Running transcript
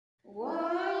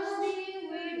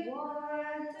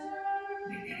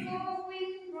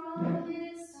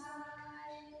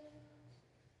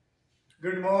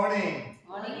Good morning.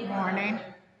 Morning. Morning.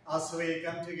 As we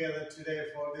come together today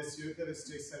for this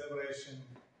Eucharistic celebration,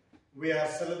 we are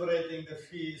celebrating the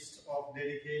feast of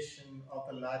dedication of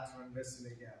the Lateran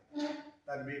Basilica.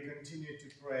 That we continue to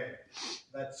pray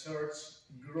that church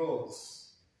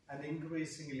grows and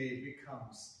increasingly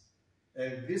becomes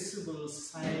a visible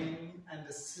sign and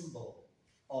a symbol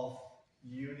of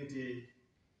unity,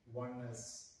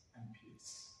 oneness, and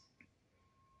peace.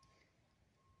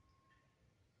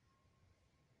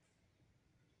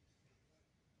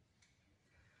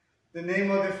 In the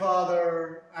name of the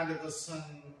Father, and of the Son,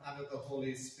 and of the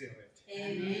Holy Spirit.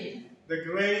 Amen. The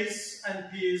grace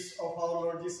and peace of our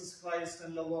Lord Jesus Christ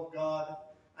and love of God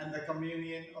and the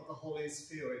communion of the Holy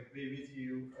Spirit be with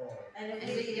you all. And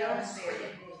with your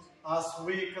spirit. As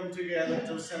we come together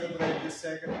to celebrate this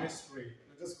sacred mystery,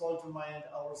 let us call to mind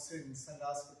our sins and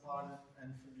ask for pardon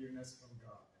and forgiveness from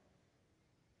God.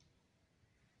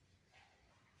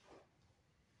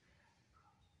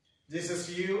 Jesus,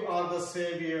 you are the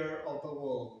Savior of the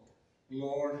world.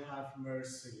 Lord, have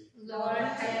mercy. Lord,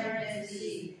 have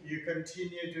mercy. You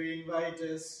continue to invite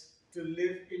us to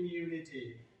live in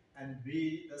unity and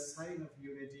be the sign of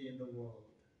unity in the world.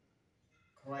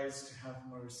 Christ, have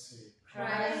mercy.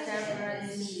 Christ, have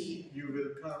mercy. You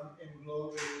will come in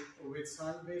glory with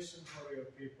salvation for your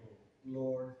people.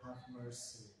 Lord, have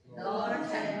mercy. Lord,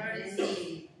 have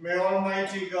mercy. May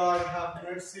Almighty God have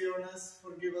mercy on us,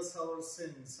 forgive us our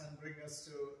sins, and bring us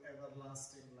to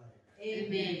everlasting life.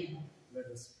 Amen. Let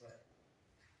us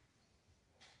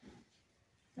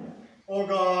pray. O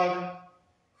God,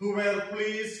 who were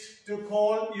pleased to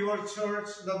call your church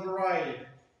the bride,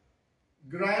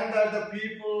 grant that the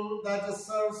people that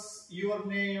serves your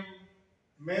name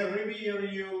may revere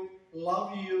you,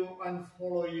 love you, and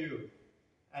follow you,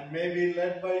 and may be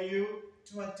led by you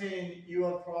to attain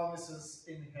your promises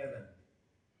in heaven.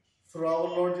 Through our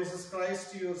Lord Jesus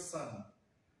Christ, your Son,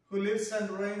 who lives and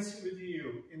reigns with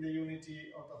you in the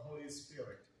unity of the Holy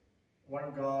Spirit,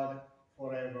 one God,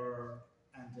 forever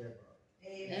and ever.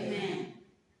 Amen.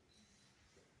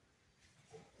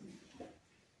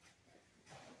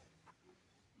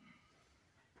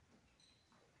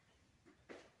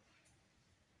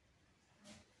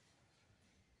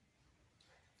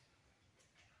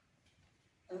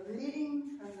 A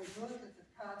reading from the book of the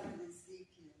prophet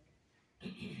Ezekiel.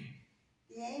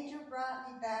 The angel brought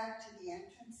me back to the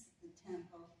entrance of the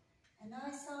temple, and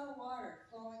I saw water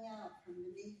flowing out from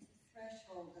beneath the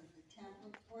threshold of the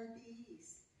temple toward the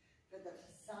east, for the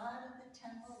facade of the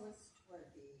temple was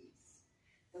toward the east.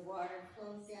 The water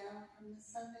flowed down from the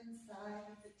southern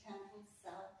side of the temple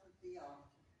south of the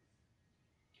altar.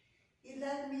 He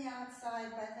led me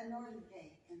outside by the northern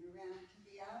gate and around to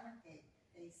the outer gate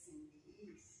facing the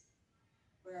east,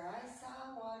 where I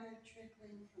saw water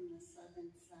trickling from the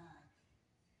southern side.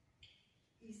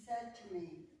 He said to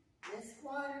me, "This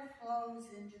water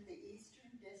flows into the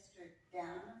eastern district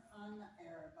down upon the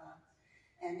Arabah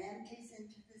and empties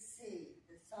into the sea,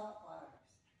 the salt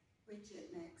waters, which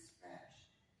it makes fresh.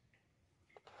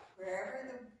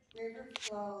 Wherever the river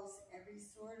flows, every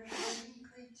sort of living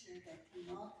creature that can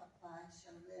multiply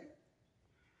shall live,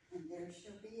 and there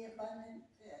shall be abundant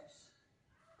fish.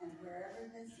 And wherever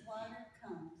this water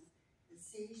comes, the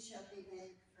sea shall be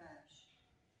made fresh.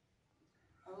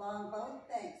 Along both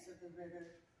banks of the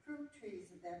river, fruit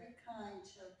trees of every kind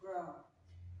shall grow.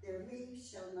 Their leaves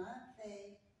shall not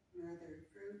fade, nor their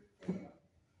fruit fail.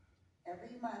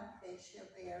 Every month they shall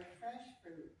bear fresh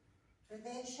fruit, for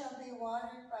they shall be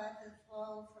watered by the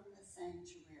flow from the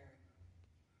sanctuary.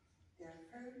 Their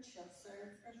fruit shall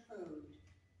serve for food,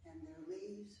 and their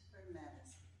leaves for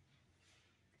medicine."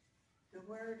 The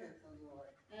word of the Lord.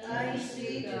 Thanks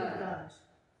be to God.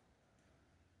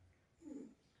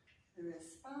 The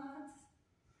response: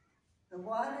 the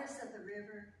waters of the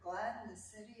river gladden the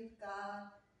city of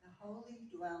God, the holy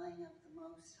dwelling of the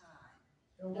Most High.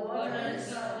 The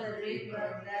waters of the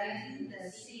river gladden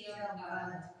the city of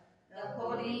God, the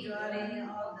holy dwelling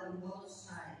of the Most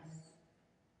High.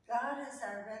 God is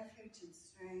our refuge and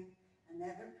strength, an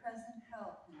ever-present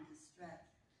help in distress.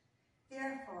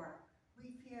 Therefore,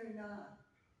 we fear not,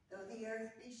 though the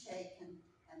earth be shaken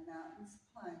and mountains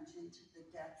plunge into the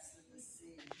depths of the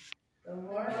sea. The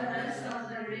waters of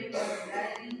the river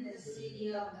gladden the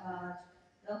city of God,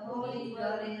 the holy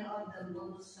dwelling of the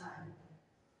Most High.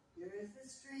 There is a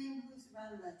stream whose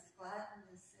runlets gladden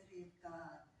the city of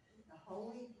God, the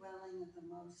holy dwelling of the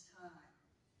Most High.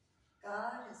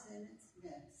 God is in its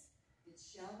midst, it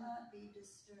shall not be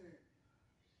disturbed.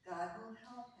 God will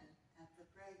help it at the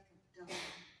break of dawn.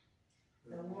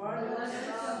 The waters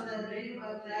of the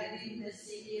river gladden the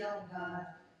city of God,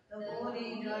 the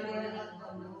holy dwelling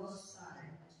of the Most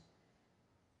High.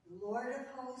 The Lord of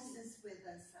hosts is with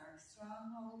us. Our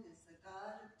stronghold is the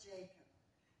God of Jacob.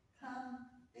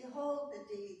 Come, behold the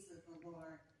deeds of the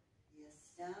Lord, the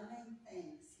astounding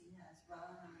things he has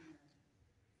wrought on earth.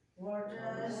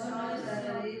 Waters rise at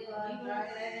the river, dry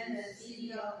land, the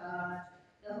city of God,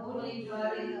 the holy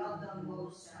dwelling of the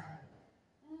Most High.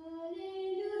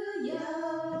 Hallelujah!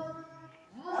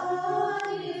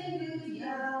 Hallelujah!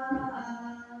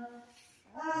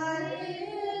 Hallelujah!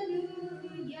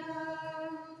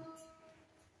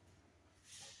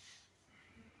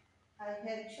 I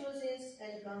have chosen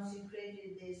and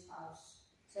consecrated this house,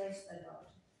 says the Lord,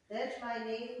 that my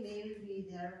name may be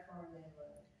there forever.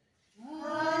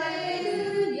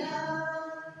 Hallelujah!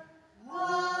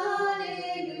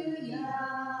 Hallelujah!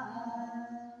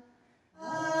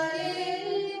 Hallelujah!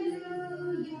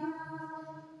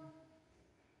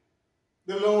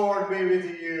 The Lord be with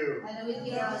you. And with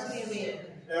your spirit.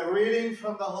 A reading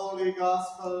from the Holy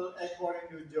Gospel according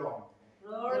to John.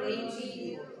 Glory to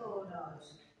you, O Lord.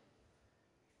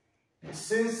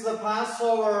 Since the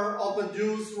Passover of the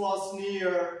Jews was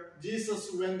near,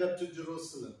 Jesus went up to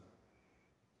Jerusalem.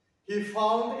 He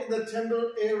found in the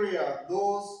temple area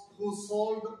those who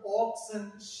sold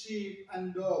oxen, sheep,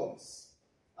 and doves,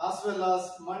 as well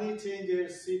as money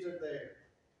changers seated there.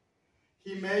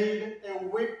 He made a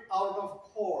whip out of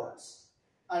cords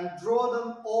and drove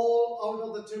them all out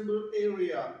of the temple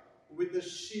area with the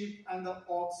sheep and the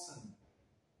oxen,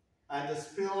 and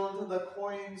spilled the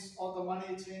coins of the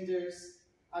money changers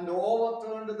and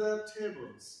overturned their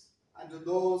tables. And to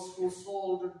those who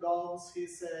sold doves he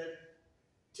said,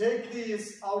 "Take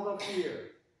these out of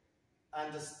here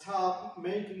and stop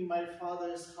making my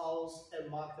Father's house a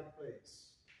marketplace."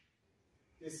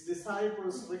 His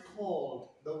disciples recalled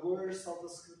the words of the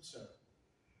scripture,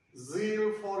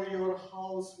 "Zeal for your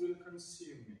house will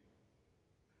consume me."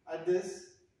 At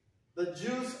this, the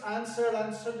Jews answered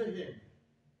and said to him,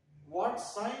 "What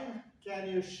sign can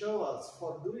you show us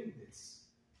for doing this?"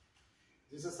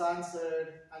 Jesus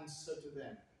answered and said to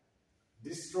them,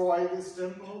 "Destroy this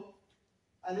temple,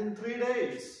 and in 3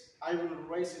 days I will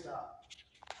raise it up."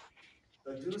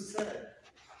 The Jews said,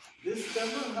 "This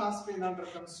temple has been under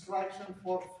construction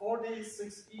for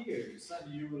 46 years, and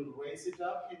you will raise it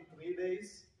up in 3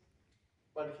 days?"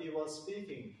 But he was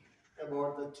speaking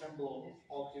about the temple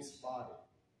of his body.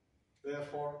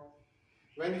 Therefore,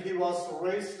 when he was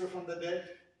raised from the dead,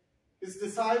 his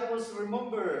disciples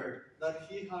remembered that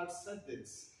he had said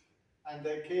this, and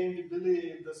they came to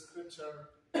believe the scripture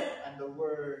and the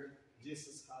word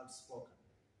Jesus had spoken.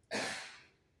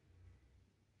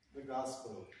 The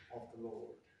Gospel of the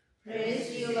Lord.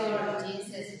 Praise you, Lord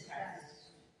Jesus Christ.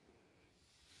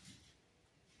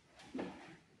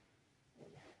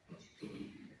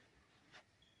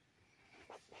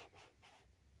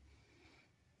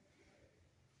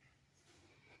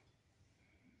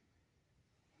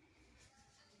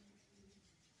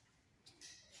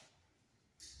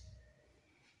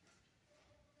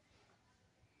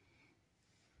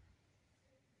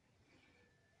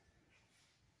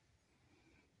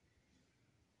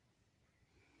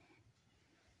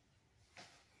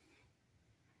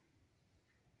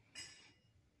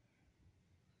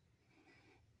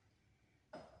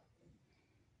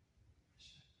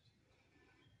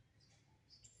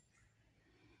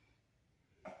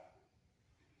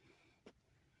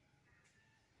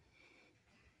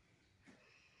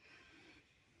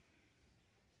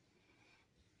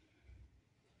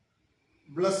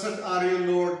 Blessed are you,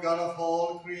 Lord God of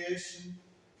all creation,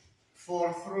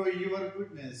 for through your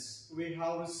goodness we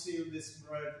have received this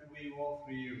bread we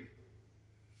offer you,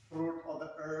 fruit of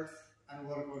the earth and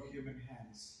work of human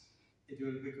hands. It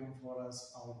will become for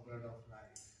us our bread of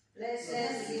life.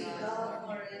 Blessed be God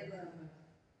forever.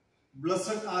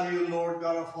 Blessed are you, Lord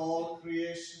God of all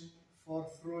creation, for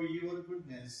through your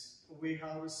goodness we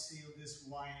have received this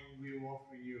wine we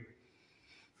offer you,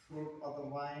 fruit of the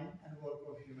vine and work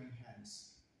of human hands.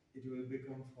 It will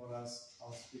become for us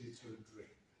our spiritual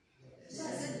drink.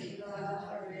 Blessed be God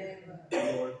forever.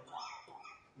 Lord,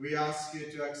 we ask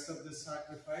you to accept the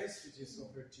sacrifice which is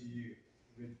offered to you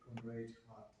with contrite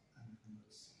heart and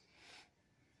humility.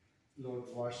 Lord,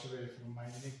 wash away from my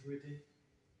iniquity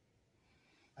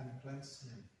and cleanse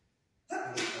me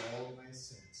of all my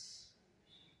sins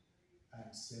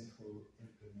and sinful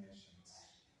inclinations.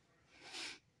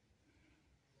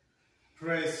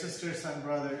 Pray, sisters and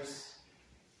brothers,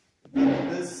 that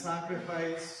this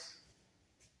sacrifice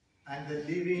and the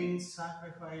living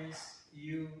sacrifice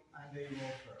you and I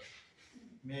offer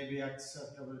may be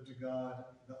acceptable to God,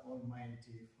 the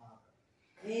Almighty Father.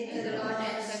 May the Lord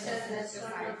accept the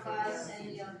sacrifice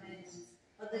and your hands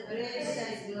for the grace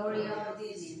and glory of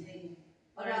his name,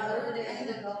 for our and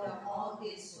of all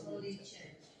his holy church.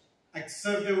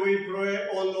 Accept, we pray,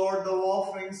 O Lord, the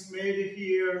offerings made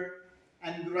here,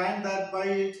 and grant that by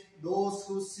it those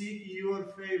who seek your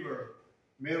favor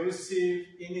may receive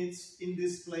in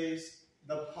this place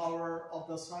the power of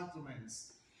the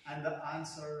sacraments and the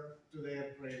answer to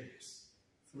their prayers.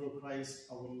 Through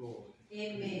Christ our Lord.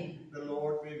 Amen. The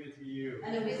Lord be with you.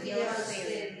 And with your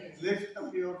spirit. Lift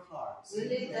up your hearts. We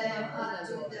lift them up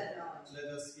to the Lord. Let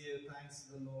us give thanks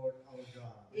to the Lord our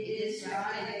God. It is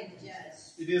right and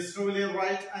just. It is truly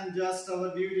right and just,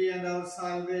 our duty and our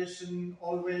salvation,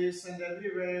 always and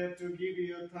everywhere, to give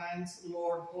you thanks,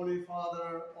 Lord, Holy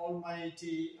Father,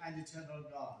 Almighty and Eternal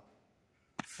God.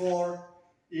 For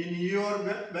in your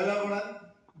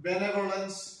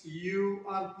benevolence you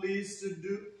are pleased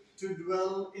to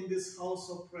dwell in this house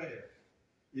of prayer,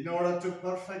 in order to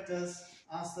perfect us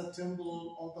as the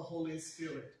temple of the Holy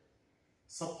Spirit,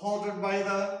 supported by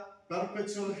the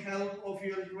perpetual help of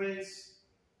your grace,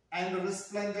 and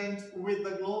resplendent with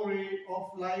the glory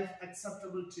of life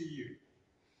acceptable to you.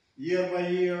 Year by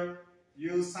year,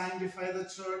 you sanctify the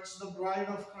church, the bride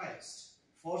of Christ,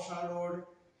 foreshadowed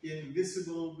in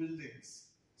visible buildings,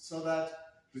 so that,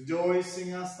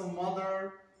 rejoicing as the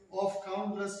mother of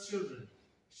countless children,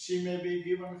 she may be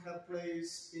given her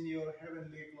place in your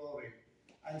heavenly glory.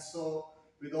 And so,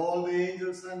 with all the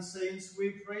angels and saints,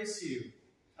 we praise you,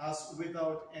 as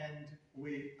without end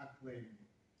we acclaim.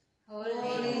 Holy,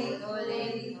 holy,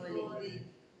 holy, holy,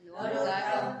 Lord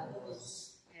God of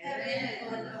hosts, heaven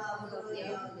and earth are full of your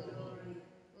glory.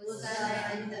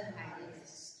 Hosanna in the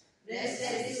highest.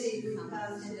 Blessed is he who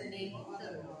comes in the name of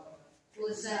the Lord.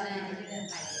 Hosanna in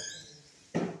the highest.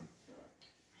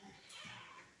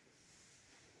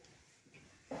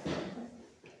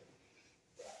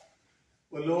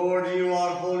 O Lord, you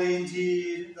are holy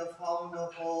indeed, the fount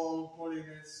of all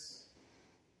holiness.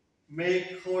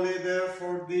 Make holy,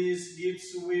 therefore, these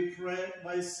gifts, we pray,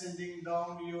 by sending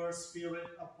down your Spirit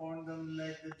upon them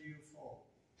like the dewfall,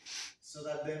 so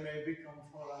that they may become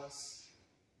for us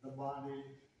the body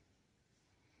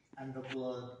and the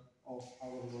blood of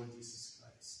our Lord Jesus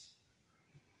Christ.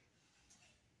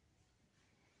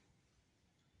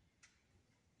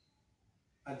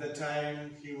 At the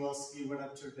time he was given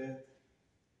up to death,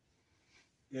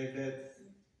 a death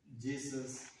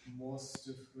Jesus most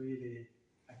freely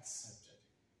accepted.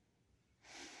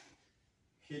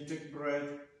 He took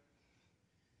bread,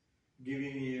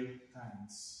 giving you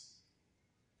thanks.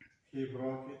 He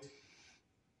broke it,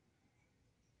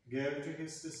 gave to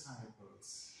his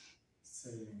disciples,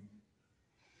 saying,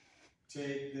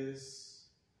 "Take this,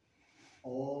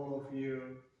 all of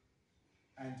you,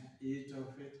 and eat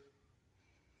of it,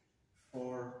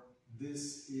 for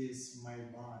this is my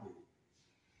body,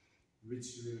 which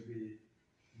will be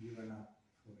given up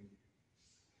for you."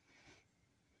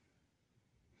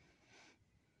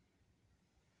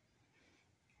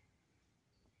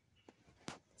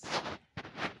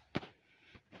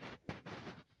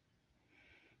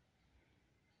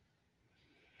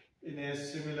 In a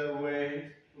similar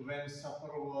way, when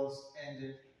supper was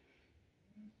ended,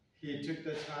 he took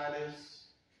the chalice,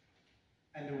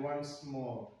 and once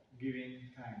more giving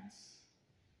thanks,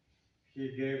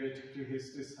 he gave it to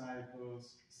his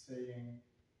disciples, saying,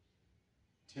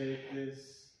 "Take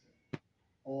this,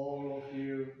 all of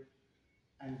you,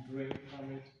 and drink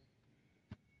from it,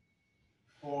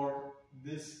 for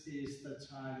this is the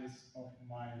chalice of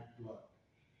my blood,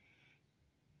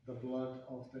 the blood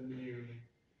of the new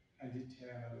and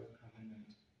eternal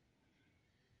covenant,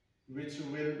 which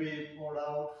will be poured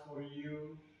out for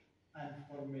you and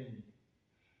for many,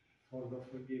 for the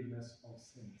forgiveness of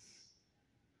sins.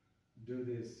 Do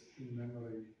this in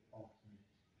memory of me."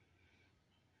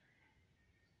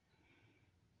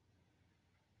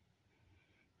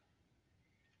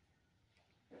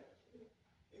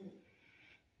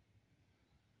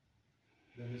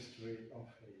 The mystery of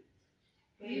faith.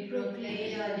 We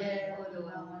proclaim your death, O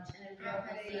Lord, and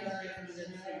proclaim your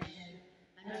resurrection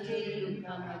until you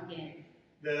come again.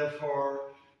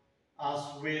 Therefore,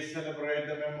 as we celebrate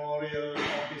the memorial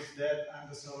of his death and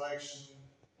resurrection,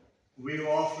 we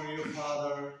offer you,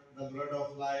 Father, the bread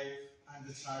of life and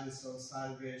the chalice of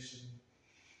salvation,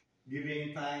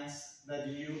 giving thanks that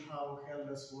you have held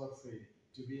us worthy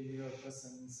to be in your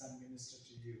presence and minister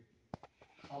to you.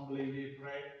 Humbly we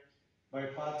pray, by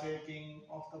partaking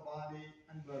of the body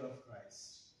and blood of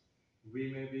Christ, we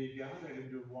may be gathered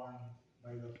into one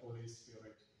by the Holy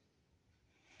Spirit.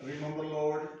 Remember,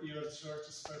 Lord, your church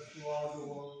spread throughout the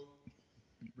world.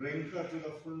 Bring her to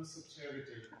the fullness of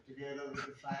charity, together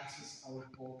with Francis, our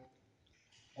Pope,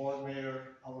 Paul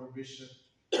Mayor, our Bishop,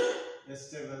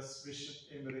 Estevas,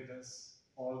 Bishop Emeritus,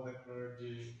 all the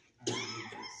clergy and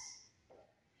leaders.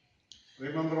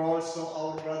 Remember also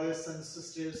our brothers and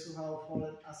sisters who have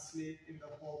fallen asleep in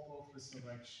the hope of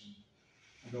resurrection,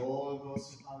 and all those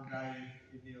who have died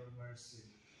in your mercy.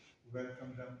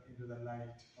 Welcome them into the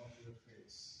light of your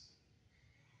face.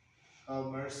 Have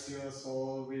mercy on us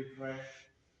all, we pray,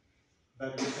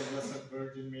 that with the Blessed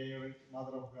Virgin Mary,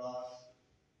 Mother of God,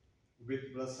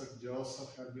 with Blessed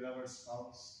Joseph, her beloved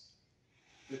spouse,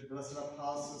 with blessed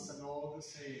apostles and all the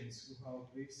saints who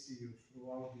have pleased you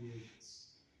throughout the ages,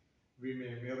 we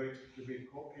may merit to be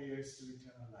co-heirs to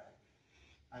eternal life,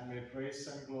 and may praise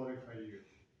and glorify you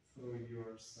through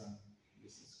your Son,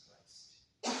 Jesus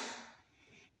Christ.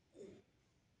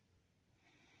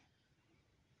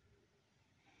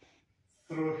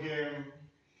 Through him,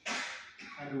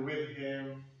 and with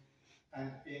him,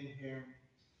 and in him,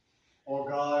 O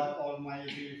God,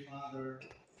 Almighty Father,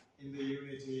 in the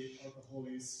unity of the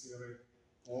Holy Spirit,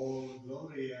 all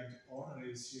glory and honor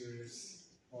is yours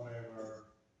forever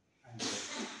and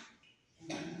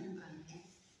ever.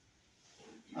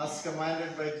 As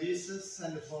commanded by Jesus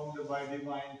and formed by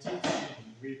divine teaching,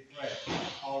 we pray.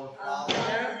 Our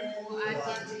Father, who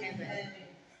art in heaven,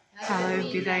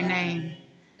 Hallowed be thy name.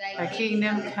 Thy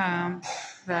kingdom come,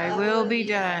 thy will be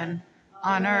done,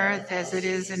 on earth as it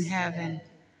is in heaven.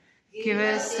 Give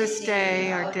us this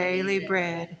day our daily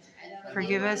bread.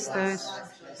 Forgive us those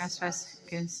who trespass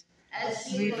against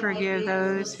us. We forgive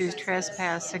those who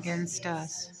trespass against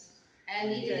us. and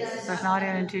lead us But not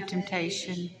into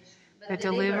temptation, but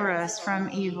deliver us from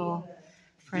evil.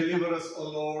 For deliver us, O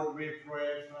Lord, we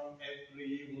pray, from every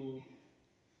evil.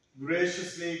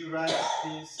 Graciously grant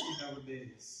peace in our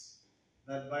days,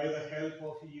 that by the help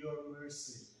of your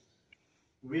mercy,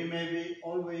 we may be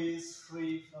always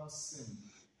free from sin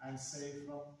and safe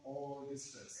from all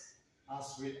distress,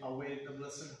 as we await the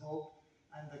blessed hope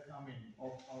and the coming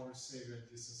of our Savior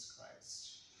Jesus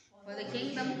Christ. for the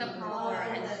kingdom, the power,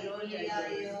 and the glory are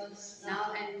yours,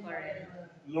 now and forever.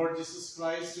 Lord Jesus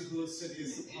Christ, who said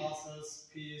his apostles,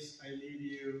 peace I leave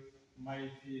you, my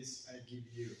peace I give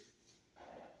you.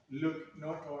 Look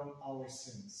not on our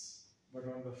sins, but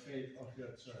on the faith of your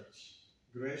church.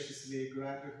 Graciously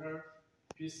grant to her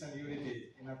peace and unity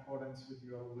in accordance with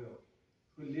your will,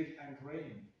 who live and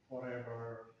reign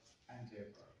forever and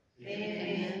ever.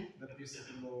 Amen. The peace of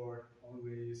the Lord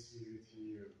always be with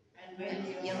you. And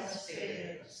with your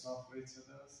spirit. Let's offer each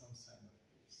other